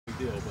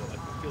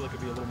feel like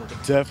it'd be a little more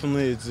difficult?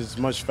 Definitely, it's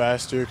much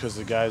faster because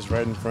the guy's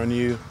right in front of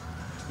you.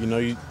 You know,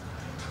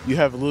 you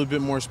have a little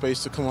bit more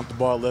space to come off the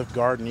ball at left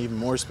guard and even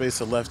more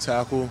space at left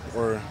tackle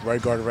or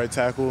right guard or right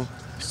tackle.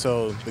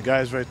 So the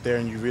guy's right there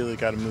and you really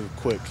got to move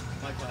quick.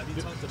 Michael, have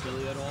you talked to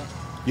Billy at all?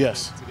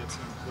 Yes. To get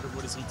some,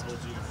 what has he told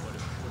you? What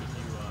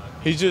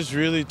have you... He just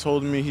really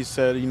told me, he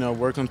said, you know,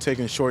 work on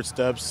taking short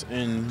steps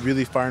and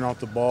really firing off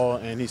the ball.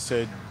 And he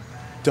said,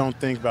 don't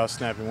think about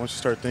snapping. Once you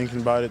start thinking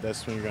about it,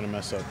 that's when you're going to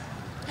mess up.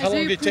 How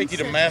long did it take you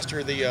to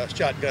master the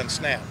shotgun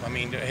snap? I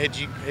mean, had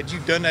you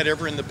done that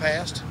ever in the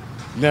past?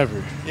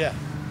 Never. Yeah.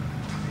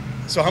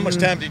 So how much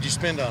time did you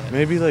spend on it?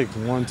 Maybe like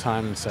one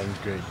time in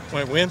 7th grade.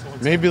 When?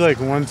 Maybe like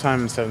one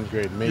time in 7th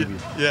grade, maybe.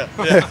 Yeah.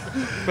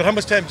 But how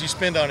much time did you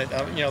spend on it,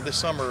 you know, this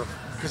summer?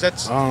 Because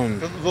that's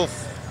the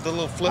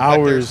little flip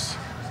hours,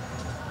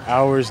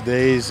 hours,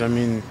 days. I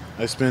mean,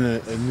 I spent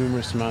a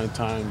numerous amount of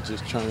time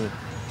just trying to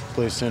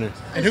play center.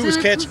 And who was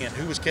catching it?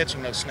 Who was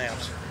catching those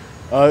snaps?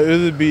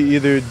 It would be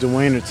either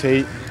Dwayne or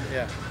Tate.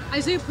 Yeah.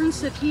 Isaiah Prince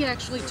said he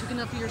actually took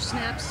enough of your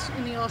snaps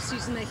in the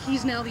offseason that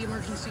he's now the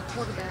emergency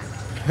quarterback.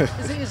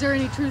 Is there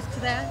any truth to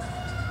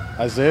that?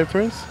 Isaiah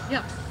Prince?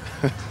 Yeah.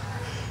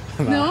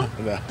 No?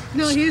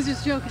 No, he's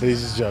just joking.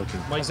 He's just joking.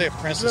 Isaiah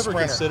Prince, did you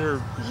ever sprinter.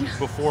 consider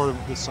before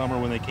this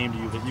summer when they came to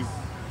you that you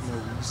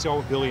saw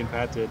what Billy and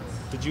Pat did?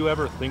 Did you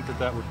ever think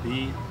that would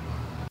be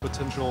a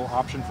potential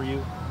option for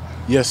you?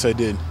 Yes, I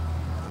did.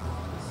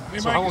 Hey,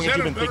 So Mike, how long is have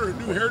that you a been better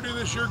new hairdo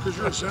this year because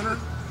you're a center?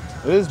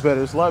 It is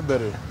better. It's a lot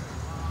better.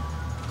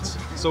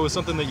 So is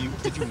something that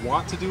did you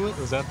want to do it?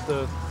 Was that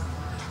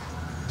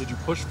did you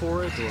push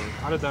for it, or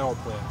how did that all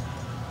play out?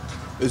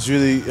 It's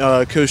really,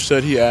 Coach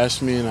said he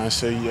asked me, and I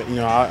said, you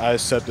know, I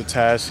accept the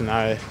task,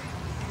 and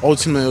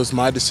ultimately it was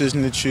my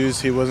decision to choose.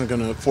 He wasn't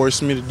going to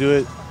force me to do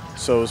it,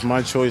 so it was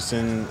my choice,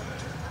 and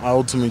I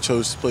ultimately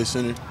chose to play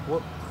center.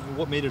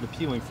 What made it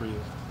appealing for you?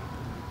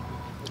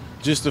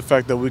 Just the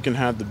fact that we can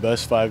have the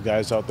best 5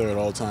 guys out there at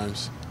all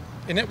times.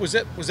 And was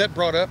that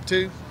brought up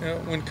too? You know,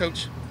 when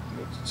Coach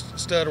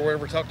Stud or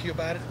whatever talked to you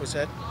about it, was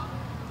that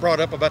brought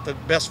up about the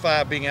best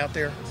 5 being out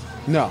there?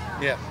 No.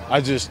 Yeah. I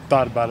just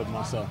thought about it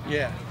myself.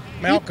 Yeah.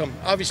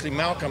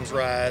 Malcolm's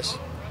rise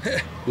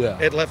Yeah.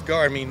 at left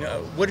guard. I mean,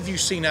 what have you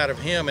seen out of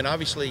him? And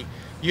obviously,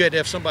 you had to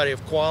have somebody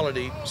of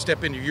quality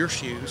step into your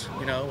shoes.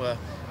 You know,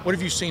 what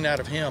have you seen out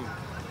of him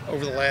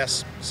over the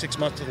last 6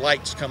 months? The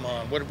lights come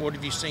on. What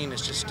have you seen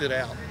that's just stood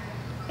out?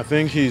 I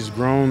think he's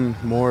grown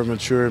more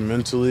mature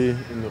mentally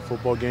in the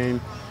football game.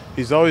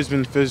 He's always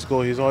been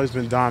physical. He's always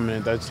been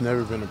dominant. That's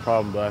never been a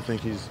problem, but I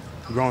think he's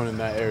grown in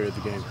that area of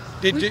the game.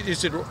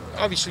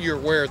 Obviously, you're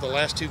aware the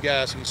last 2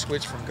 guys who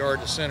switched from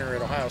guard to center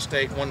at Ohio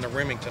State won the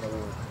Remington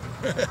Award.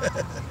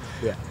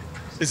 Yeah.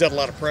 Is that a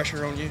lot of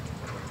pressure on you?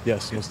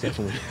 Yes, most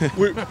definitely.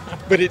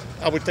 But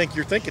I would think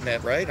you're thinking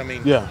that, right? I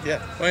mean, yeah.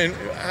 I mean,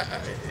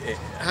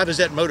 how does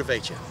that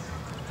motivate you?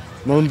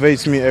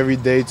 Motivates me every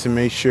day to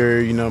make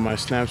sure, you know, my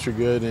snaps are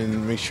good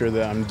and make sure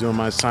that I'm doing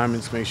my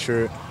assignments, make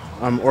sure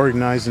I'm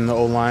organizing the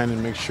O-line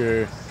and make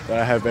sure that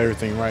I have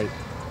everything right.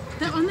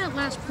 On that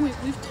last point,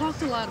 we've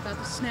talked a lot about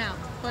the snap,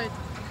 but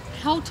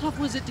how tough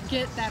was it to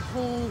get that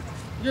whole,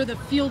 you're the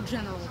field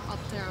general up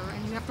there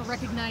and you have to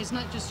recognize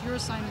not just your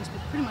assignments,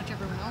 but pretty much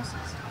everyone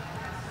else's?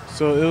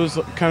 So it was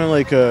kind of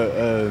like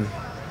a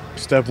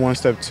step 1,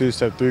 step 2,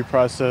 step 3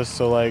 process.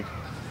 So like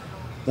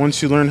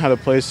once you learn how to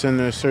play center,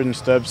 there's certain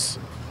steps.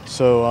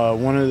 So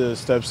one of the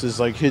steps is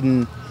like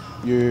hitting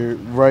your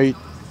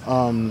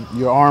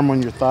your arm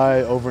on your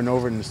thigh over and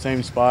over in the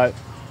same spot,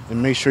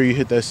 and make sure you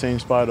hit that same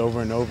spot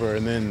over and over,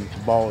 and then the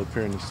ball will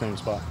appear in the same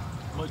spot.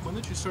 Mike, when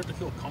did you start to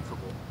feel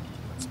comfortable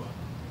in that spot?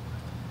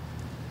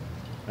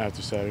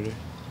 After Saturday.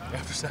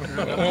 After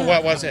Saturday.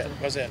 What was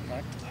that,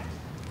 Mike?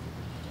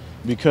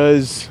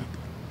 Because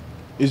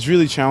it's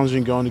really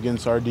challenging going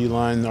against our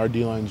D-line. Our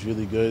D-line is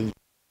really good.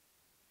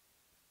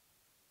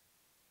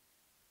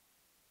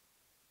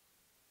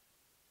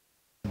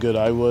 Good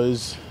I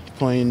was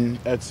playing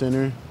at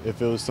center.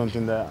 If it was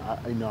something that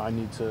I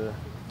need to,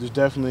 there's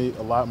definitely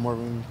a lot more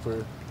room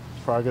for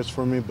progress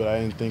for me, but I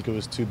didn't think it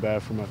was too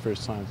bad for my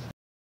first time.